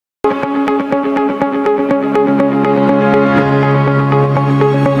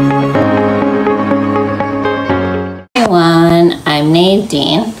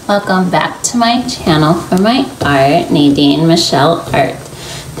Nadine. Welcome back to my channel for my art, Nadine Michelle Art.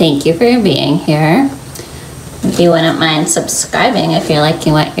 Thank you for being here. If you wouldn't mind subscribing if you're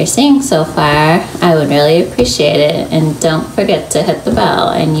liking what you're seeing so far, I would really appreciate it. And don't forget to hit the bell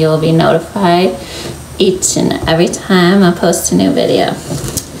and you'll be notified each and every time I post a new video.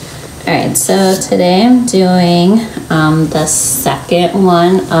 Alright, so today I'm doing the second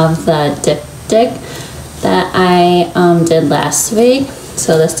one of the Diptych that I did last week.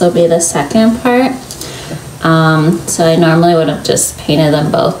 So this will be the second part. So I normally would have just painted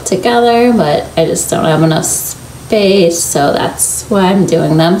them both together, but I just don't have enough space, so that's why I'm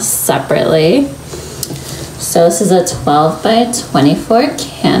doing them separately. So this is a 12 by 24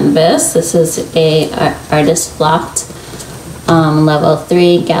 canvas. This is a Artist Loft level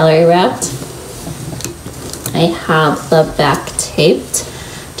 3 gallery wrapped. I have the back taped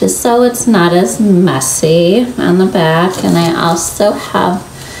just so it's not as messy on the back, and I also have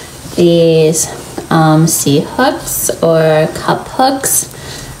these C hooks or cup hooks.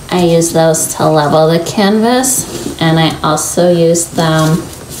 I use those to level the canvas, and I also use them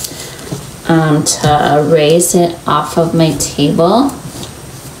to raise it off of my table.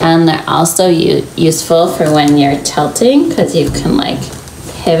 And they're also useful for when you're tilting, because you can like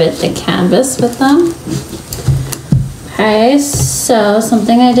pivot the canvas with them. Okay, so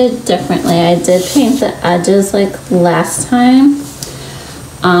something I did differently, I did paint the edges like last time.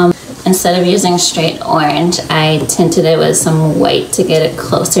 Instead of using straight orange, I tinted it with some white to get it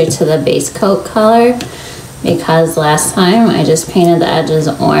closer to the base coat color, because last time I just painted the edges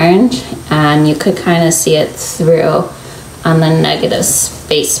orange and you could kind of see it through on the negative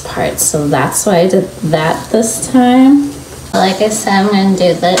space part, so that's why I did that this time. Like I said, I'm going to do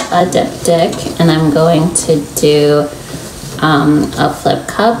a diptych, and I'm going to do a flip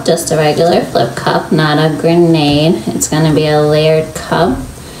cup, just a regular flip cup, not a grenade. It's going to be a layered cup,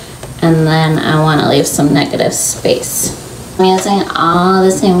 and then I want to leave some negative space. I'm using all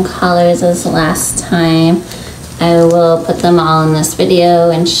the same colors as last time. I will put them all in this video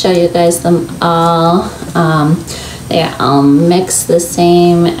and show you guys them all. They're all mixed the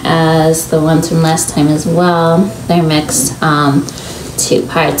same as the ones from last time as well. They're mixed 2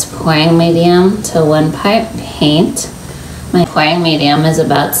 parts pouring medium to 1 part paint. My pouring medium is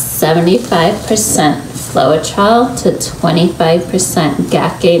about 75% Floetrol to 25%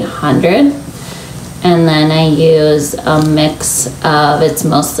 GAC 800. And then I use a mix of, it's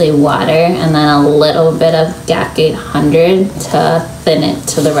mostly water, and then a little bit of GAC 800 to thin it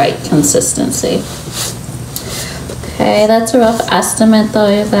to the right consistency. Okay, that's a rough estimate though,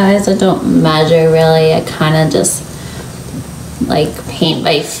 you guys. I don't measure really. I kind of just like paint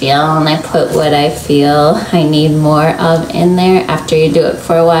by feel, and I put what I feel I need more of in there. After you do it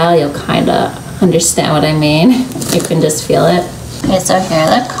for a while, you'll kind of understand what I mean. You can just feel it. Okay, so here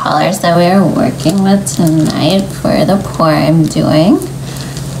are the colors that we are working with tonight for the pour I'm doing.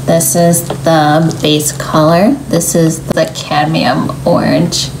 This is the base color. This is the cadmium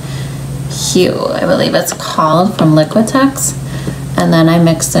orange hue, I believe it's called, from Liquitex. And then I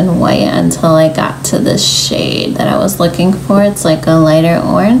mixed in white until I got to this shade that I was looking for. It's like a lighter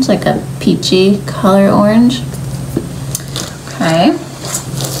orange, like a peachy color orange. Okay.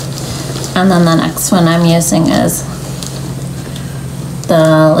 And then the next one I'm using is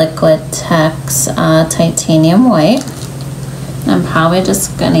the Liquitex Titanium White. I'm probably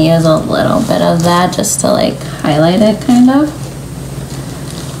just gonna use a little bit of that just to like highlight it kind of.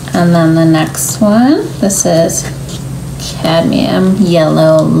 And then the next one, this is cadmium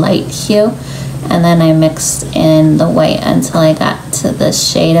yellow light hue, and then I mixed in the white until I got to the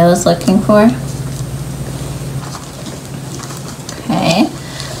shade I was looking for. Okay,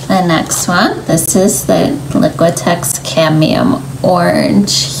 the next one, this is the Liquitex cadmium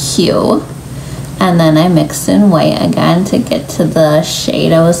orange hue, and then I mixed in white again to get to the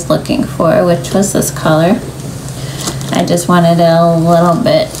shade I was looking for, which was this color. I just wanted it a little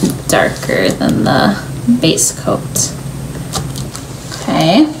bit darker than the base coat.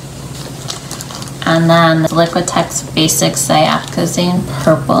 Okay. And then the Liquitex Basics Dioxazine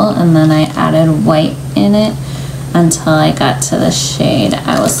Purple, and then I added white in it until I got to the shade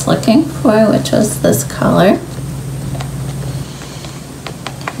I was looking for, which was this color.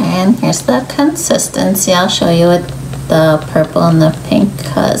 And here's the consistency. I'll show you with the purple and the pink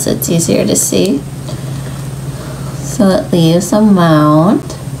because it's easier to see. So it leaves a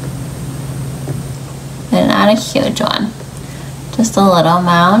mound, and not a huge one, just a little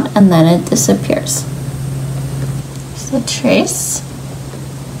mound, and then it disappears. So trace.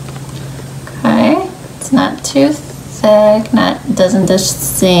 Okay, it's not too thick, doesn't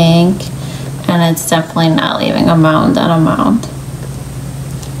just sink, and it's definitely not leaving a mound on a mound.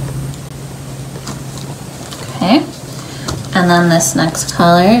 And then this next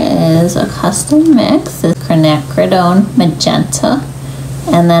color is a custom mix. It's Quinacridone Magenta.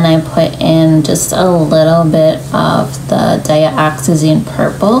 And then I put in just a little bit of the Dioxazine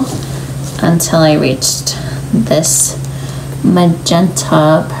Purple until I reached this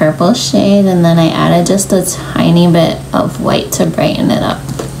magenta purple shade, and then I added just a tiny bit of white to brighten it up.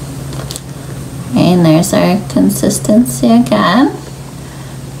 Okay, and there's our consistency again.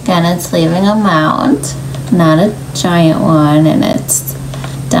 Again, it's leaving a mound, not a giant one, and it's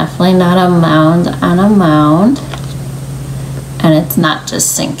definitely not a mound on a mound, and it's not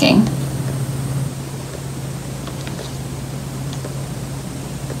just sinking.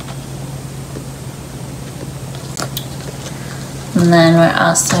 And then we're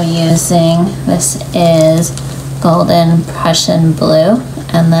also using, this is Golden Prussian blue,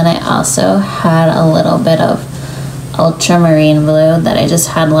 and then I also had a little bit of ultramarine blue that I just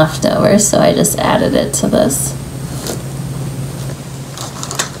had left over, so I just added it to this.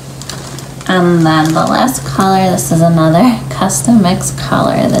 And then the last color, this is another custom mix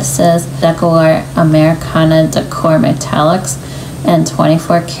color. This is Decor Americana Decor Metallics and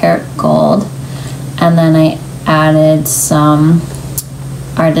 24 karat gold. And then I added some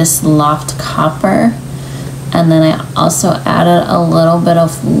Artist Loft Copper, and then I also added a little bit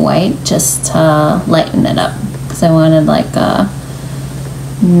of white just to lighten it up, because I wanted like a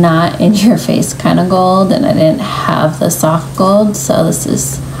not in your face kind of gold, and I didn't have the soft gold, so this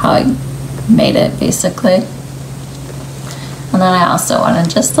is how I made it basically. And then I also wanted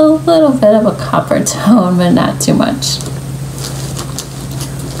just a little bit of a copper tone, but not too much.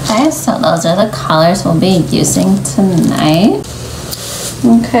 Okay, so those are the colors we'll be using tonight.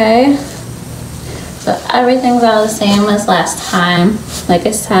 Okay, so everything's all the same as last time. Like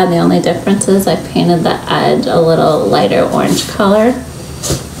I said, the only difference is I painted the edge a little lighter orange color.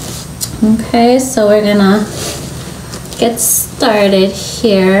 Okay, so we're gonna get started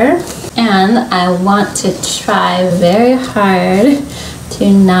here. And I want to try very hard to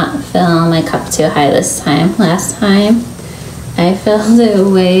not fill my cup too high this time. Last time, I filled it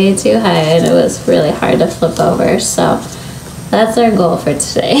way too high and it was really hard to flip over, so that's our goal for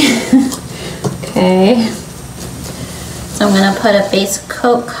today. Okay, so I'm gonna put a base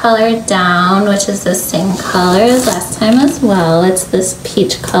coat color down, which is the same color as last time as well. It's this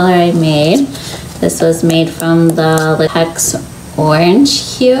peach color I made. This was made from the Liquitex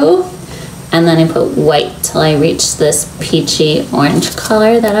orange hue, and then I put white till I reached this peachy orange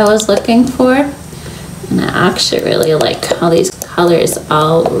color that I was looking for. And I actually really like how these colors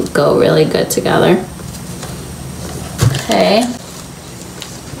all go really good together. Okay.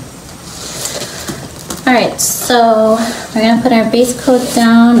 Alright, so we're going to put our base coat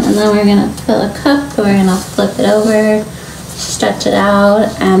down, and then we're going to fill a cup, we're going to flip it over, stretch it out,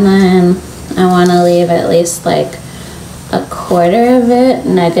 and then I want to leave at least like a quarter of it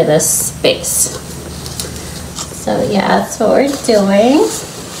negative space. So yeah, that's what we're doing.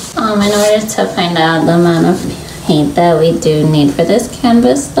 In order to find out the amount of paint that we do need for this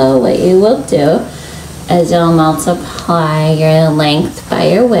canvas though, what you will do is you'll multiply your length by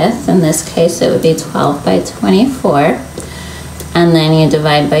your width. In this case it would be 12 by 24, and then you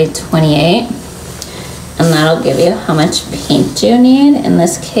divide by 28, and that'll give you how much paint you need. In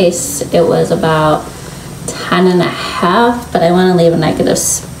this case it was about 10.5, but I want to leave a negative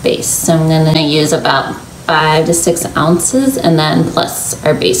space, so I'm going to use about 5 to 6 ounces, and then plus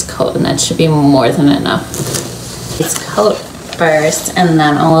our base coat, and that should be more than enough. Base coat first, and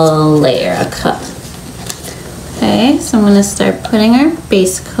then I'll layer a cup. Okay, so I'm going to start putting our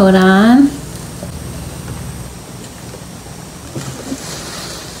base coat on.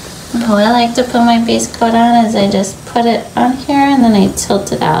 How I like to put my base coat on is I just put it on here and then I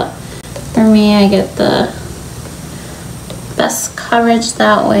tilt it out. For me, I get the best coverage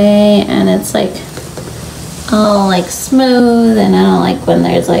that way, and it's like all like smooth, and I don't like when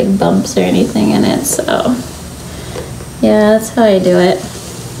there's like bumps or anything in it, so yeah, that's how I do it.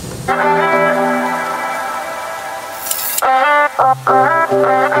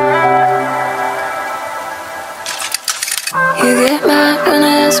 You get mad when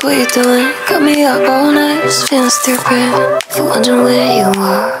I ask what you're doing. Got me up all night, just feeling stupid, for wondering where you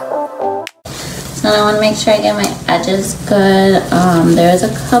are. So I want to make sure I get my edges good. There was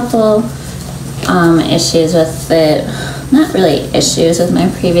a couple issues with it, not really issues with my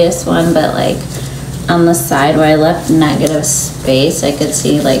previous one, but like on the side where I left negative space, I could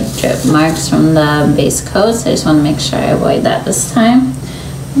see like drip marks from the base coat, so I just want to make sure I avoid that this time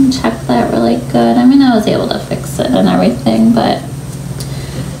and check that really good. I mean, I was able to fix it and everything, but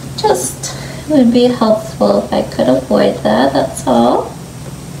just it would be helpful if I could avoid that, that's all.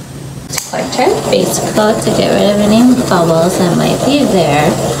 Portrait base coat to get rid of any bubbles that might be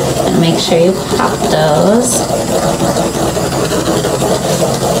there, and make sure you pop those.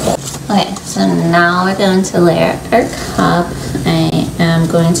 Okay, so now we're going to layer our cup. I am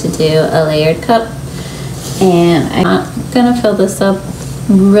going to do a layered cup, and I'm gonna fill this up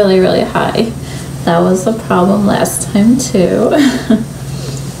really, really high. That was the problem last time too.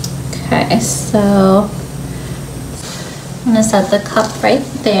 Okay, so I'm gonna set the cup right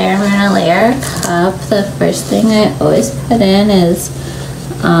there. We're gonna layer our cup. The first thing I always put in is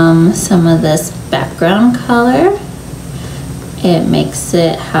some of this background color. It makes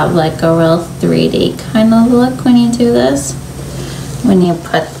it have like a real 3D kind of look when you do this. When you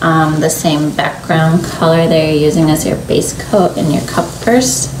put the same background color that you're using as your base coat in your cup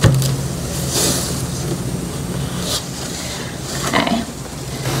first. Okay,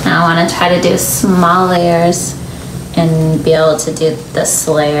 now I want to try to do small layers and be able to do this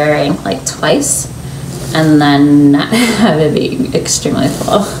layering like twice and then not have it be extremely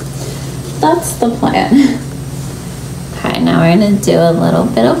full. That's the plan. Okay, now we're going to do a little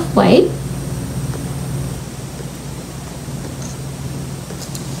bit of white.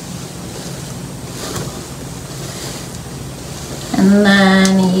 And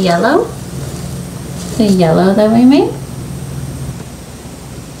then yellow. The yellow that we made.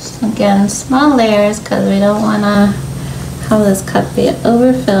 So again, small layers because we don't want to have this cup be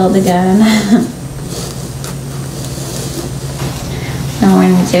overfilled again. Now we're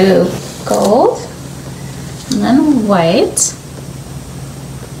going to do gold. And then white.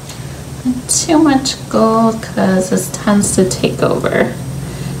 Not too much gold because this tends to take over.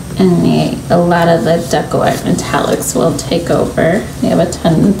 And a lot of the Deco art metallics will take over. They have a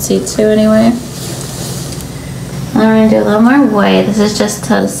tendency to anyway. Now we're going to do a little more white. This is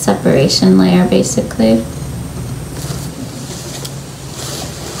just a separation layer basically.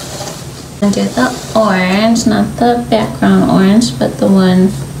 And do the orange, not the background orange, but the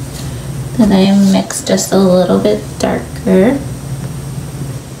one that I mixed just a little bit darker.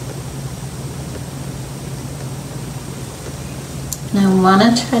 And I want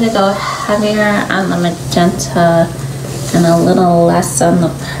to try to go heavier on the magenta and a little less on the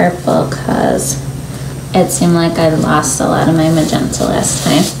purple because it seemed like I lost a lot of my magenta last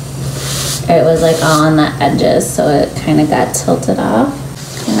time. It was like all on the edges, so it kind of got tilted off.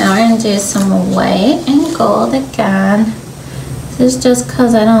 Okay, now we're going to do some white and gold again. This is just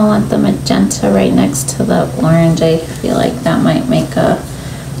because I don't want the magenta right next to the orange. I feel like that might make a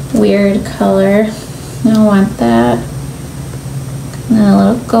weird color. I don't want that. And then a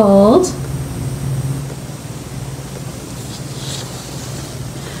little gold.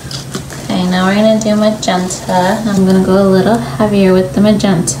 Okay, now we're going to do magenta. I'm going to go a little heavier with the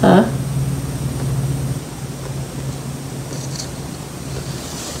magenta.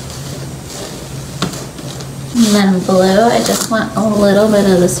 And then blue, I just want a little bit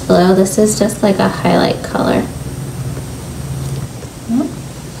of this blue. This is just like a highlight color.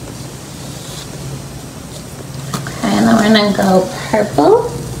 Okay, and then we're going to go purple.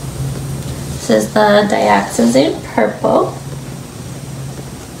 This is the Dioxazine Purple.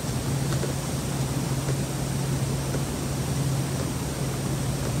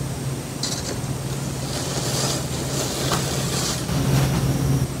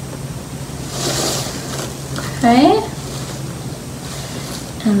 Okay,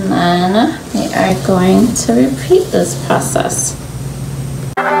 and then we are going to repeat this process.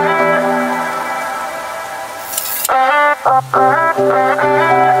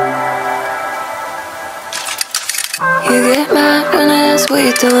 You get mad when I ask what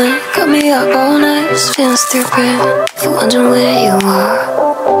you're doing. Got me up all night, just feeling stupid. For wondering where you are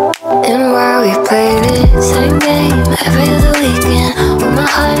and why we played it. Same game every other weekend. With my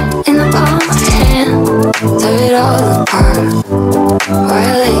heart in the palm of your hand. Tear it all apart. Why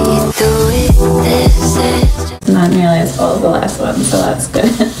I let you do it. This is not nearly as full as the last one, so that's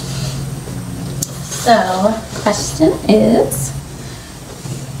good. So, question is,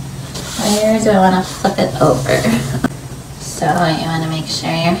 where do I want to flip it over? So you want to make sure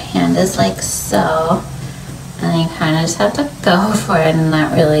your hand is like so, and you kind of just have to go for it and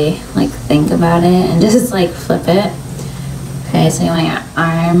not really like think about it and just like flip it. Okay, so you want your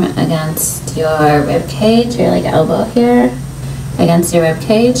arm against your rib cage, your like elbow here against your rib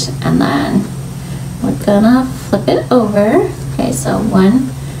cage, and then we're gonna flip it over. Okay, so 1,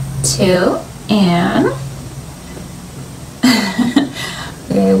 2, and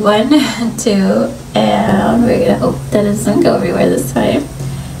okay, 1, 2, and we're gonna hope that it doesn't go everywhere this time.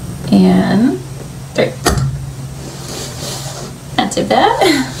 And 3. Not too bad.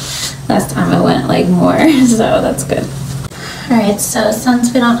 Last time I went like more, so that's good. Alright, so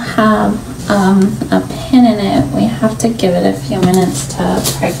since we don't have a pin in it, we have to give it a few minutes to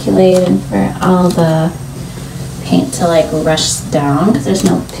percolate and for all the paint to like rush down because there's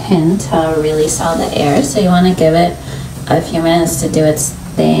no pin to release all the air. So you want to give it a few minutes to do its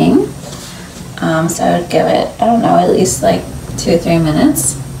thing. So I would give it, I don't know, at least like 2 or 3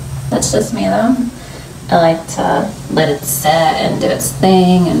 minutes. That's just me though. I like to let it set and do its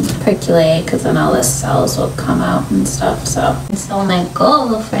thing and percolate because then all the cells will come out and stuff. So my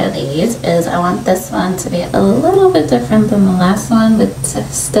goal for these is I want this one to be a little bit different than the last one, but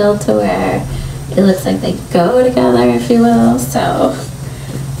still to where it looks like they go together, if you will. So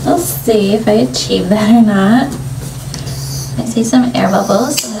we'll see if I achieve that or not. I see some air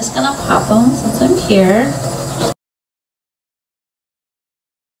bubbles, so I'm just gonna pop them since I'm here.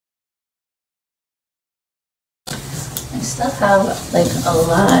 I still have like a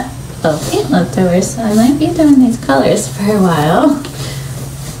lot of paint left over, so I might be doing these colors for a while.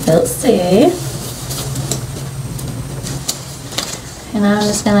 We'll see. And I'm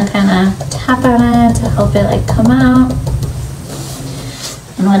just gonna kind of tap on it to help it like come out.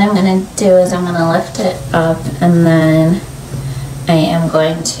 And what I'm gonna do is I'm gonna lift it up and then I am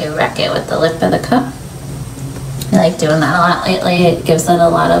going to wreck it with the lip of the cup. I like doing that a lot lately. It gives it a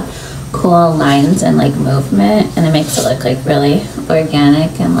lot of cool lines and like movement, and it makes it look like really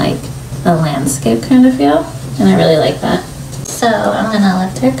organic and like a landscape kind of feel, and I really like that. So I'm gonna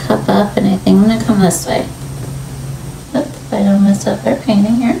lift our cup up, and I think I'm gonna come this way. If I don't mess up our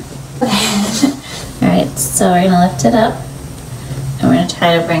painting here. Alright, so we're gonna lift it up and we're gonna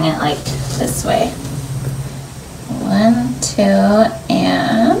try to bring it like this way. 1, 2,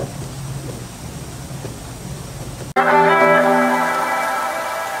 and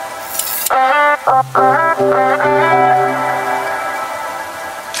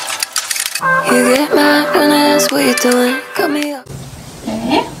You get mad when I ask what you're doing. Cut me up.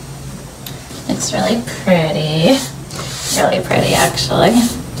 okay. Looks really pretty. Really pretty actually.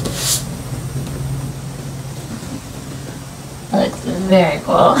 It looks very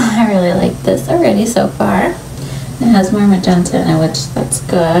cool. I really like this already so far. It has more magenta in it, which that's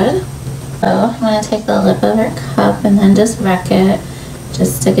good. So I'm going to take the lip of our cup and then just wreck it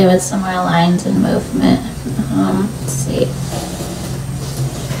just to give it some more lines and movement. Let's see. I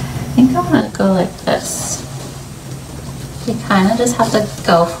think I want to go like this. You kind of just have to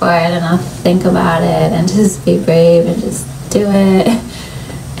go for it and not think about it and just be brave and just do it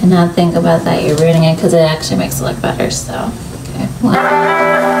and not think about that you're ruining it because it actually makes it look better. So, okay.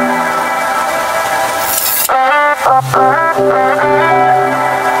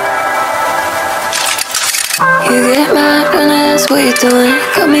 You get mad when I ask what you're doing.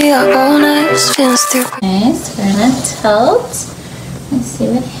 Cut me up all night, just feeling stupid. Okay, so we're gonna tilt. Let's see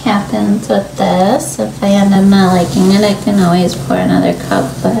what happens with this. If I end up not liking it, I can always pour another cup,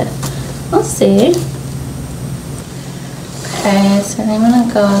 but we'll see. Okay, so I'm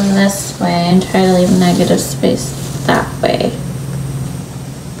gonna go this way and try to leave negative space that way.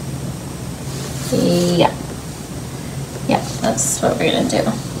 Yeah. Yeah, that's what we're gonna do.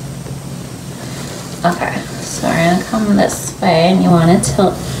 Okay, so we're gonna come this way and you wanna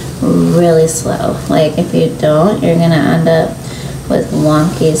tilt really slow. Like if you don't, you're gonna end up with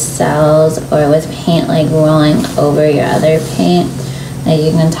wonky cells or with paint like rolling over your other paint. Like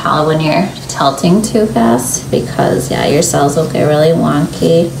you can tell when you're tilting too fast because yeah, your cells will get really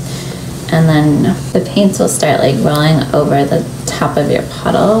wonky and then the paints will start like rolling over the top of your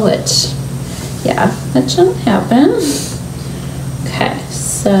puddle, which yeah, that shouldn't happen. Okay,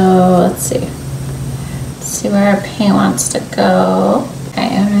 so let's see. Let's see where our paint wants to go.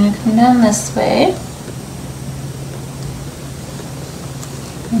 Okay, I'm gonna come down this way.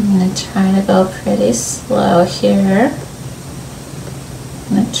 I'm going to try to go pretty slow here.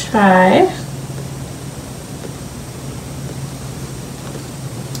 I'm going to try.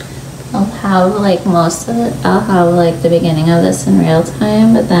 I'll have like most of it, I'll have like the beginning of this in real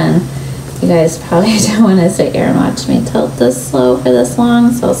time, but then you guys probably don't want to sit here and watch me tilt this slow for this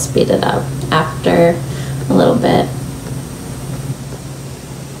long, so I'll speed it up after a little bit.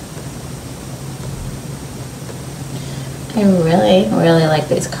 I really like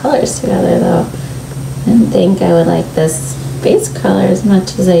these colors together though. I didn't think I would like this base color as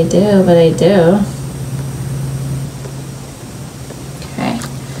much as I do, but I do. Okay,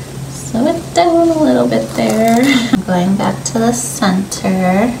 slow it down a little bit there. I'm going back to the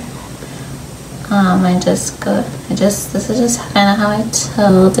center. This is just kind of how I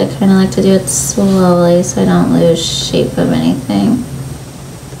tilt. I kind of like to do it slowly so I don't lose shape of anything.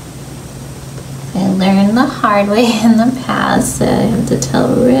 I learned the hard way in the past that I have to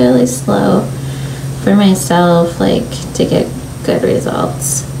tilt really slow for myself, like to get good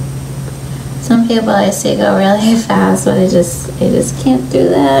results. Some people I see go really fast, but I just can't do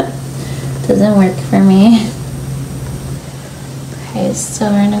that. Doesn't work for me. Okay, so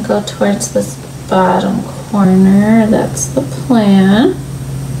we're gonna go towards this bottom corner. That's the plan.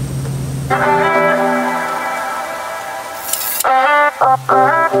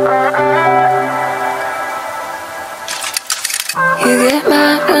 You get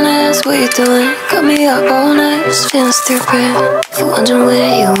mad when I ask what you're doing. Got me up all night, just feeling stupid. For wondering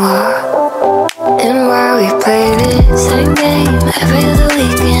where you are and why we played it. Same game every other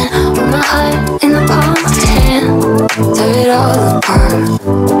weekend. With my heart in the palm of your hand. Tear it all apart,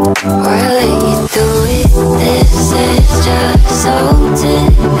 or I let you do it. This is just so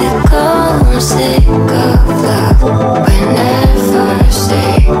typical. I'm sick of love. We're never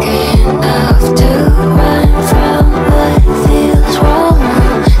sticking enough to run from what feels wrong.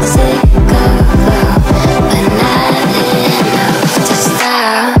 I'm sick of love, but not enough to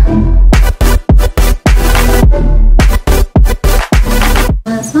stop.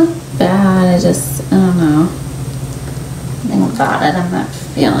 That's not bad, I don't know. Something about it I'm not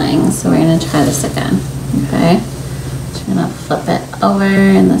feeling, so we're gonna try this again, okay? Just gonna flip it over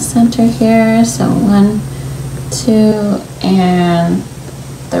in the center here, so 1, 2, and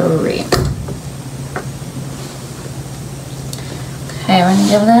 3. Okay, we're gonna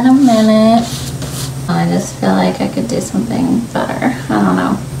give that a minute. I just feel like I could do something better. I don't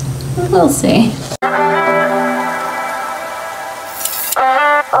know. We'll see.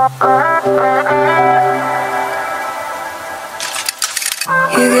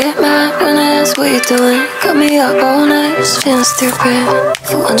 You get mad when I ask what you're doing. Got me up all night, just feeling stupid.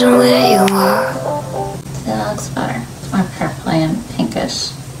 For wondering where you are. That looks better. It's more purpley and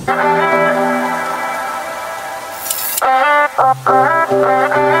pinkish.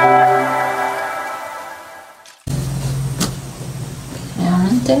 Okay, I'm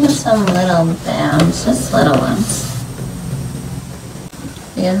gonna do some little bands, just little ones.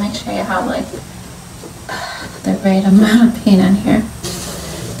 You gotta make sure you have like the right amount of paint on here.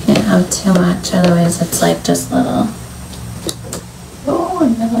 Can't have too much, otherwise it's like just little. Oh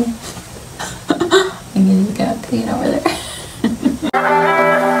no! I think you got paint over there.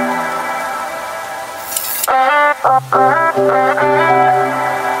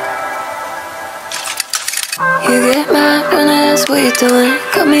 You get mad when I ask what you're doing.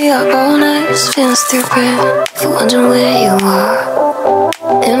 Got me up all night, just feeling stupid. For wondering where you are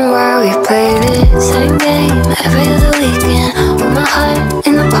and why we played it. Same game every other weekend. With my heart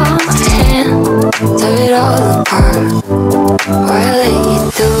in the palm of your hand. Tear it all apart, or I let you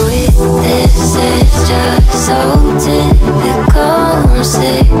do it. This is just so typical. I'm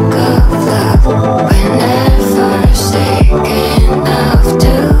sick of love. We're never sticking enough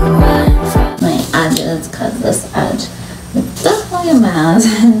to run from. My edges, because this edge is definitely a mess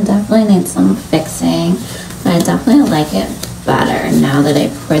and definitely needs some fixing, but I definitely like it better now that I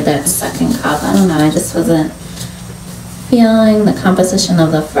poured that second cup. I don't know, I just wasn't feeling the composition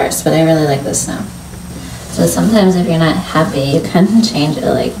of the first, but I really like this now. So sometimes if you're not happy, you can change it.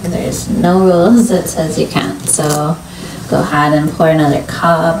 Like, there's no rules that says you can't. So go ahead and pour another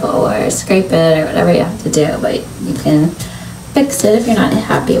cup or scrape it or whatever you have to do, but you can fix it if you're not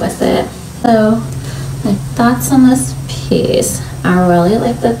happy with it. So my thoughts on this piece, I really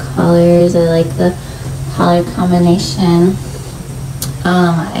like the colors. I like the color combination.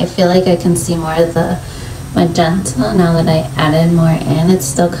 I feel like I can see more of the magenta now that I added more in. It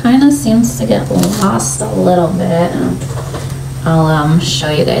still kind of seems to get lost a little bit, and I'll show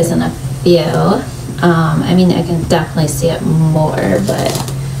you guys in a few. I mean, I can definitely see it more, but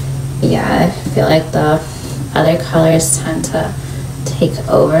yeah, I feel like the other colors tend to take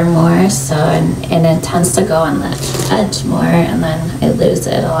over more, so and it tends to go on the edge more, and then I lose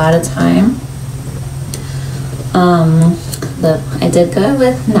it a lot of time. I did good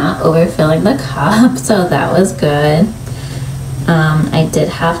with not overfilling the cup, so that was good. I did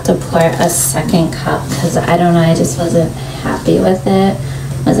have to pour a second cup because I don't know, I just wasn't happy with it.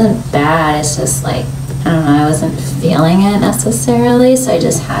 It wasn't bad, it's just like, I don't know, I wasn't feeling it necessarily, so I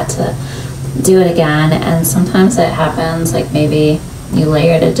just had to do it again. And sometimes it happens, like maybe you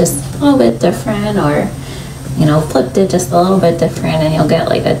layered it just a little bit different, or you know, flipped it just a little bit different, and you'll get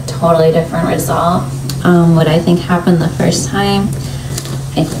like a totally different result. What I think happened the first time,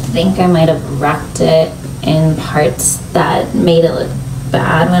 I think I might have wrecked it in parts that made it look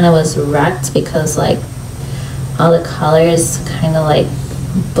bad when it was wrecked, because like all the colors kind of like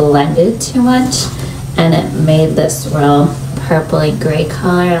blended too much, and it made this real purpley gray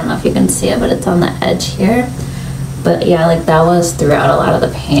color. I don't know if you can see it, but it's on the edge here. But yeah, like that was throughout a lot of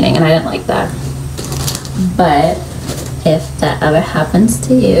the painting, and I didn't like that. But if that ever happens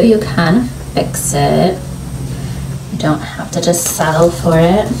to you, you can fix it. You don't have to just settle for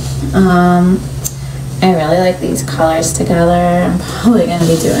it. I really like these colors together. I'm probably going to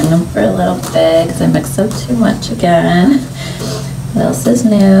be doing them for a little bit because I mixed up too much again. What else is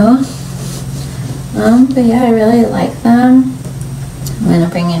new? But yeah, I really like them. I'm going to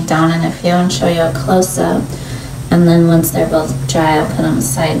bring it down in a few and show you a close-up. And then once they're both dry, I'll put them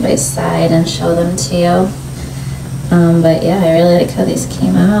side by side and show them to you. But yeah, I really like how these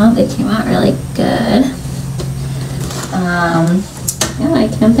came out. They came out really good. Yeah, I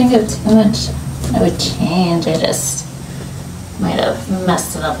can't think of too much I would change. I just might have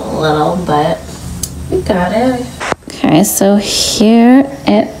messed it up a little, but we got it. Okay, so here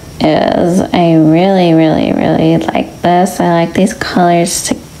it is. I really, really, really like this. I like these colors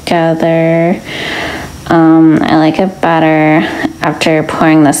together. I like it better after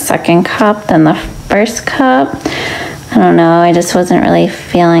pouring the second cup than the first cup. I don't know, I just wasn't really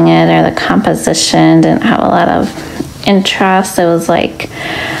feeling it, or the composition didn't have a lot of interest. It was like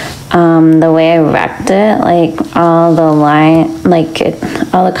the way I wrecked it, like all the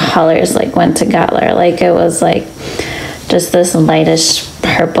all the colors like went together. Like it was like just this lightish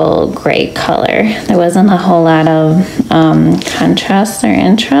purple gray color. There wasn't a whole lot of contrast or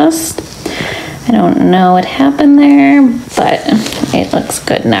interest. I don't know what happened there, but it looks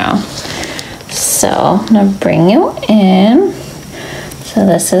good now. So I'm gonna bring you in. So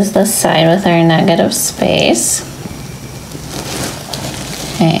this is the side with our negative space.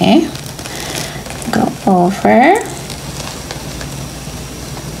 Okay, go over.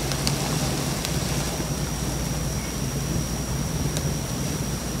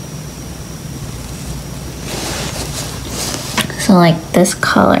 So like this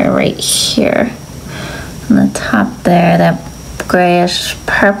color right here on the top there, that grayish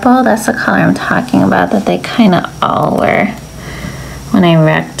purple, that's the color I'm talking about, that they kind of all were when I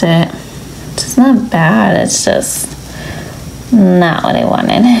wrecked it. It's not bad, it's just not what I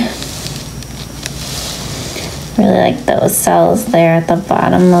wanted. Really like those cells there at the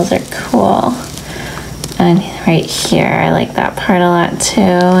bottom, those are cool. And right here, I like that part a lot too,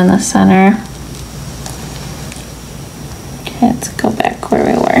 in the center. Okay, let's go back where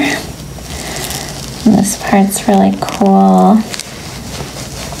we were. And this part's really cool.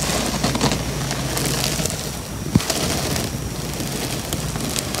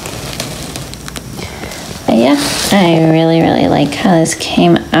 But yeah, I really, really like how this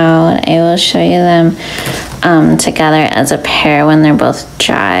came out. I will show you them together as a pair when they're both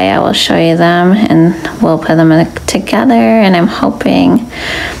dry. I will show you them and we'll put them together, and I'm hoping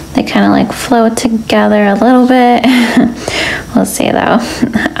they kind of like flow together a little bit. We'll see though.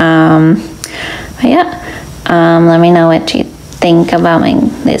 But yeah, let me know what you think about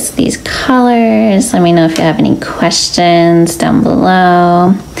these colors. Let me know if you have any questions down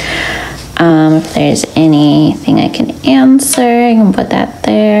below. If there's anything I can answer, I can put that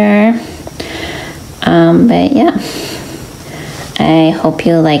there. But yeah, I hope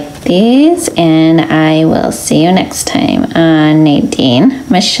you like these, and I will see you next time on Nadine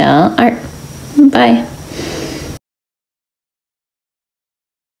Michelle Art. Bye.